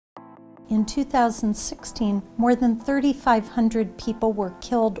in 2016, more than 3,500 people were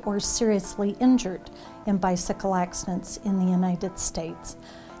killed or seriously injured in bicycle accidents in the United States.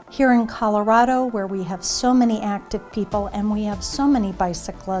 Here in Colorado, where we have so many active people and we have so many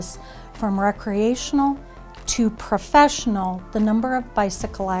bicyclists, from recreational to professional, the number of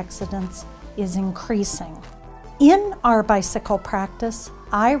bicycle accidents is increasing. In our bicycle practice,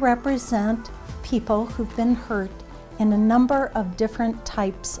 I represent people who've been hurt in a number of different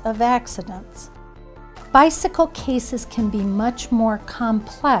types of accidents. Bicycle cases can be much more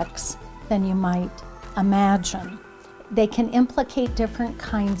complex than you might imagine. They can implicate different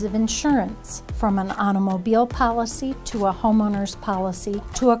kinds of insurance, from an automobile policy to a homeowner's policy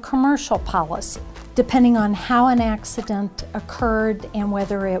to a commercial policy, depending on how an accident occurred and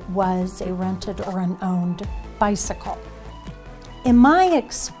whether it was a rented or an owned bicycle. In my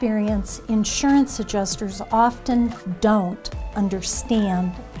experience, insurance adjusters often don't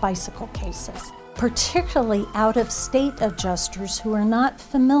understand bicycle cases, particularly out-of-state adjusters who are not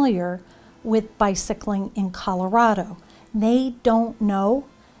familiar with bicycling in Colorado. They don't know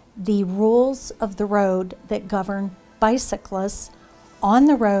the rules of the road that govern bicyclists on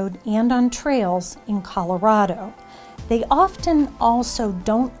the road and on trails in Colorado. They often also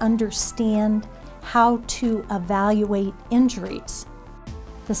don't understand how to evaluate injuries.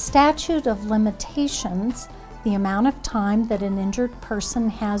 The statute of limitations, the amount of time that an injured person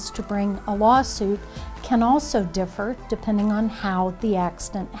has to bring a lawsuit, can also differ depending on how the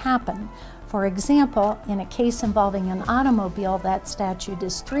accident happened. For example, in a case involving an automobile, that statute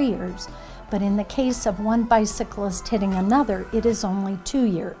is 3 years, but in the case of one bicyclist hitting another, it is only 2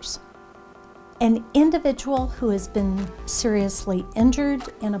 years. An individual who has been seriously injured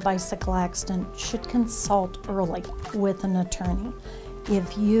in a bicycle accident should consult early with an attorney.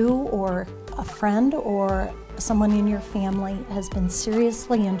 If you or a friend or someone in your family has been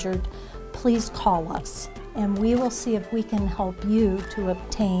seriously injured, please call us and we will see if we can help you to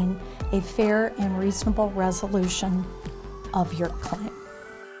obtain a fair and reasonable resolution of your claim.